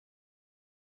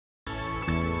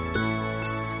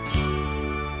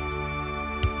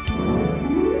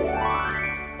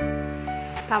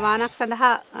තවානක්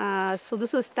සඳහා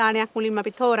සුදුසු ස්ථානයක් මුලින්ම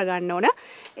අපි තෝරගන්න ඕන.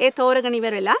 ඒ තෝරගෙන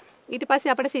ඉවරලා ඊට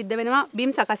පස්සේ අපිට සිද්ධ වෙනවා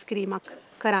බිම් සකස් කිරීමක්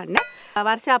කරන්න.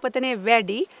 වර්ෂාපතනයේ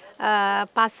වැඩි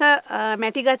පස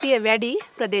මැටි ගතිය වැඩි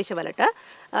ප්‍රදේශවලට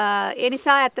ඒ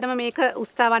නිසා ඇත්තටම මේක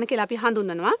උස්තාවන කියලා අපි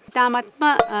හඳුන්වනවා. ඊටාත්ම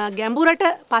ගැඹුරට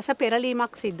පස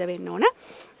පෙරලීමක් සිද්ධ වෙන්න ඕන.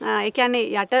 ඒ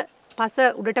කියන්නේ යට පස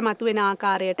උඩට මතුවෙන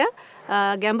ආකාරයට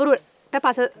ගැඹුරට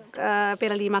පස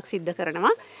පෙරලීමක් සිද්ධ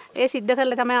කරනවා. ඒ සිද්ධ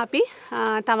කරලා තමයි අපි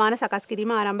තවාන සකස්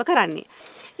කිරීම ආරම්භ කරන්නේ.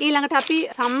 ඊළඟට අපි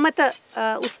සම්මත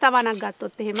උස්තවනක්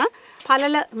ගත්තොත් එහෙම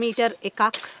පළල මීටර්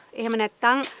 1ක් එහෙම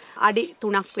නැත්නම් අඩි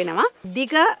 3ක් වෙනවා.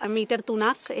 දිග මීටර්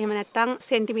 3ක් එහෙම නැත්නම්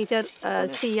සෙන්ටිමීටර්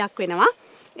 100ක් වෙනවා.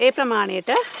 ඒ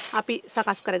ප්‍රමාණයට අපි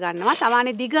සකස් කර ගන්නවා.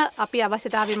 තවානේ දිග අපි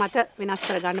අවශ්‍යතාවය මත වෙනස්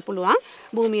කර ගන්න පුළුවන්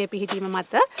භූමියේ පිහිටීම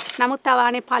මත. නමුත්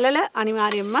තවානේ පළල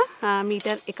අනිවාර්යයෙන්ම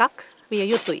මීටර් 1ක් විය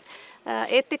යුතුයි.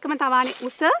 ඒත් එක්කම තවානේ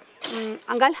උස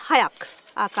අඟල් 6ක්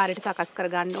ආකාරයට සකස් කර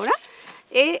ගන්න ඕන.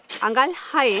 ඒ අඟල්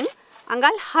 6න්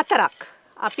අඟල් 4ක්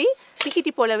අපි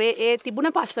පිහිටි පොළවේ ඒ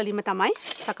තිබුණ පස් වලින්ම තමයි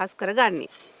සකස්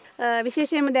කරගන්නේ.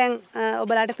 විශේෂයෙන්ම දැන්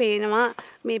ඔබලාට පේනවා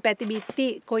මේ පැති බිත්ති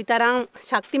කොයිතරම්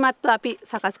ශක්තිමත්ව අපි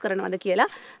සකස් කරනවද කියලා.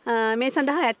 මේ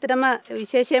සඳහා ඇත්තටම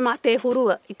විශේෂයෙන්ම අතේ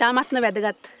හුරුව ඉතාමත්ම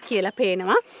වැදගත් කියලා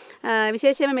පේනවා.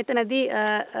 විශේෂයෙන්ම මෙතනදී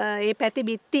මේ පැති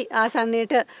බිත්ති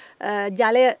ආසන්නයට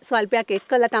ජලය ස්වල්පයක්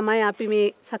එක්කලා තමයි අපි මේ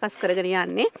සකස් කරගෙන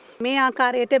යන්නේ. මේ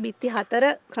ආකාරයට බිත්ති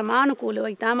 4 ක්‍රමානුකූලව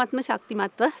ඉතාමත්ම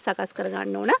ශක්තිමත්ව සකස්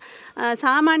කරගන්න ඕන.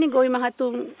 සාමාන්‍ය ගොවි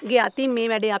මහතුන්ගේ අතින් මේ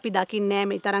වැඩේ අපි දකින්නේ නැහැ.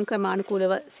 මේ තරම්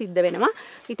ක්‍රමානුකූලව සිද්ධ වෙනවා.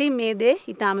 ඉතින් මේ දේ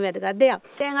ඊටාම වැදගත් දෙයක්.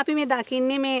 දැන් අපි මේ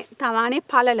දකින්නේ මේ තවානේ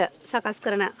පළල සකස්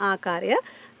කරන ආකාරය.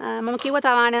 මම කිව්වා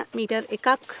තවාන මීටර්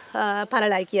 1ක්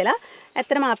පළලයි කියලා.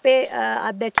 ඇත්තටම අපේ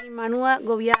අත්දැකීම් අනුව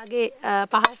ගොවියාගේ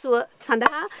පහසුව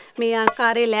සඳහා මේ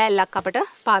ආකාරයේ ලෑල්ලක් අපට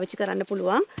පාවිච්චි කරන්න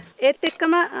පුළුවන්. ඒත්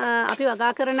එක්කම අපි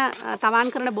වගා කරන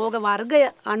තවාන් කරන භෝග වර්ගය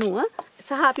අනුව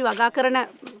සහ අපි වගා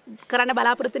කරන්න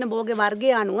බලාපොරොත්තු වෙන භෝග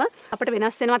වර්ගය අනුව අපිට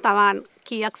වෙනස් වෙනවා තවාන්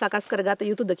කීයක් සකස් කරගත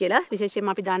යුතුද කියලා.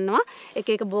 විශේෂයෙන්ම අපි දන්නවා එක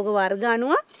එක භෝග වර්ග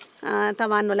අනුව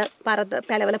තවාන් වල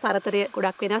පැලවල පරතරය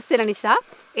ගොඩක් වෙනස් වෙන නිසා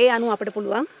ඒ අනුව අපිට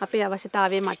පුළුවන් අපේ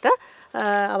අවශ්‍යතාවය මත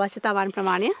අවශ්‍ය තවාන්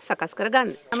ප්‍රමාණය සකස් කරගන්න.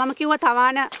 මම කිව්වා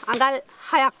තවාන අඟල්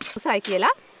 6ක් උසයි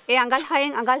කියලා. ඒ අඟල්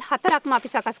 6න් අඟල් 4ක්ම අපි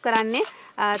සකස් කරන්නේ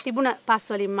තිබුණ පස්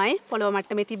වලින්මයි, පොළොව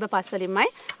මට්ටමේ තිබ්බ පස් වලින්මයි.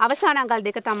 අවසාන අඟල්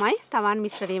 2 තමයි තවාන්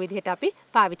මිශ්‍රණය විදිහට අපි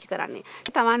පාවිච්චි කරන්නේ.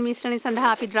 තවාන් මිශ්‍රණය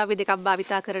සඳහා අපි ද්‍රව්‍ය දෙකක්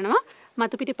භාවිතා කරනවා.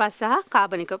 මතු පිටිපස් සහ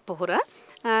කාබනික පොහොර.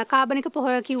 කාබනික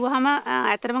පොහොර කිව්වහම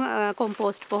ඇත්තටම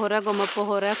කොම්පෝස්ට් පොහොර, ගොම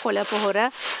පොහොර, කොළ පොහොර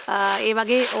ඒ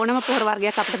වගේ ඕනම පොහොර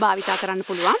වර්ගයක් අපිට භාවිතා කරන්න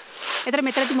පුළුවන්. ඒතර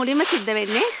මෙතනදී මුලින්ම සිද්ධ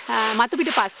වෙන්නේ මතු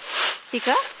පිටිපස් ටික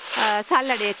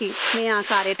සල්ලඩයකින් මේ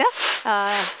ආකාරයට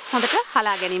හොඳට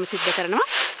හලා ගැනීම සිද්ධ කරනවා.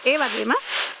 ඒ වගේම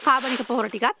කාබනික පොහොර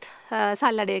ටිකත්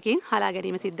සල්ලඩයකින් හලා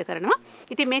ගැනීම සිද්ධ කරනවා.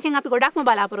 ඉතින් මේකෙන් අපි ගොඩක්ම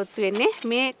බලාපොරොත්තු වෙන්නේ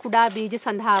මේ කුඩා බීජ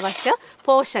සඳහා අවශ්‍ය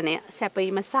පෝෂණය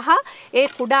සැපයීම සහ ඒ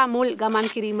කුඩා මුල්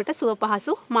ගමන් කිරීමට සුව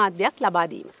පහසු මාධ්‍යයක් ලබා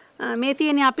දීම. මේ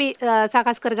තියෙන්නේ අපි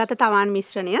සකස් කරගත තවාන්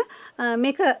මිශ්‍රණය.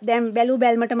 මේක දැන් බැලු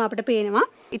බැල්මටම අපිට පේනවා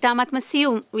ඊටාත්ම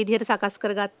සියුම් විදිහට සකස්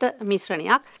කරගත්ත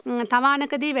මිශ්‍රණයක්.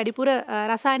 තවානකදී වැඩිපුර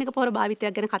රසායනික පොහොර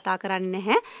භාවිතයක් ගැන කතා කරන්නේ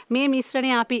නැහැ. මේ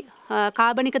මිශ්‍රණය අපි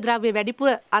කාබනික ද්‍රව්‍ය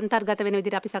වැඩිපුර අන්තර්ගත වෙන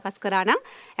විදිහට අපි සකස් කරා නම්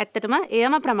ඇත්තටම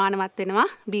එයම ප්‍රමාණවත් වෙනවා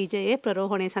බීජයේ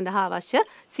ප්‍රරෝහණය සඳහා අවශ්‍ය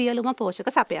සියලුම පෝෂක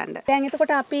සපයන්න. දැන්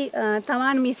එතකොට අපි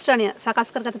තවාන් මිශ්‍රණය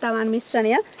සකස් කරගත තවාන්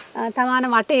මිශ්‍රණය තවාන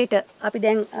වටේට අපි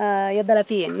දැන් යොදලා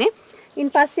තියෙන්නේ.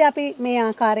 ඉන් පස්සේ අපි මේ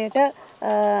ආකාරයට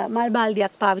මල්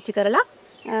බාල්දියක් පාවිච්චි කරලා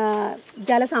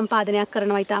ජල සම්පාදනයක්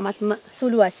කරනවා ඊටාත්ම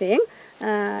සුළු වශයෙන්.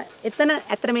 එතන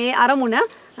ඇත්තට මේ අරමුණ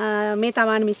මේ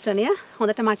තවාන මිශ්‍රණය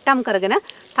හොඳට මට්ටම් කරගෙන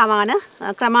තවාන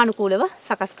ක්‍රමානුකූලව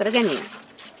සකස් කර ගැනීම.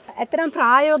 ඇත්තටම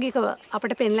ප්‍රායෝගිකව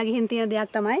අපිට පෙන්ලා ගිහින් තියෙන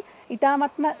දෙයක් තමයි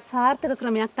ඊටාත්ම සාර්ථක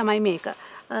ක්‍රමයක් තමයි මේක.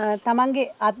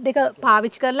 තමන්ගේ අත් දෙක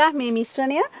පාවිච්චි කරලා මේ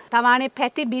මිශ්‍රණය තවානේ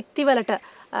පැති බිත්ති වලට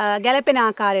ගැලපෙන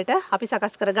ආකාරයට අපි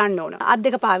සකස් කර ගන්න ඕන. අත්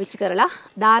දෙක පාවිච්චි කරලා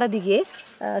දාර දිගේ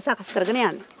සකස් කරගෙන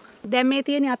යන්න. දැන් මේ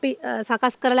තියෙන්නේ අපි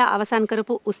සකස් කරලා අවසන්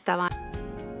කරපු උස් තවාන.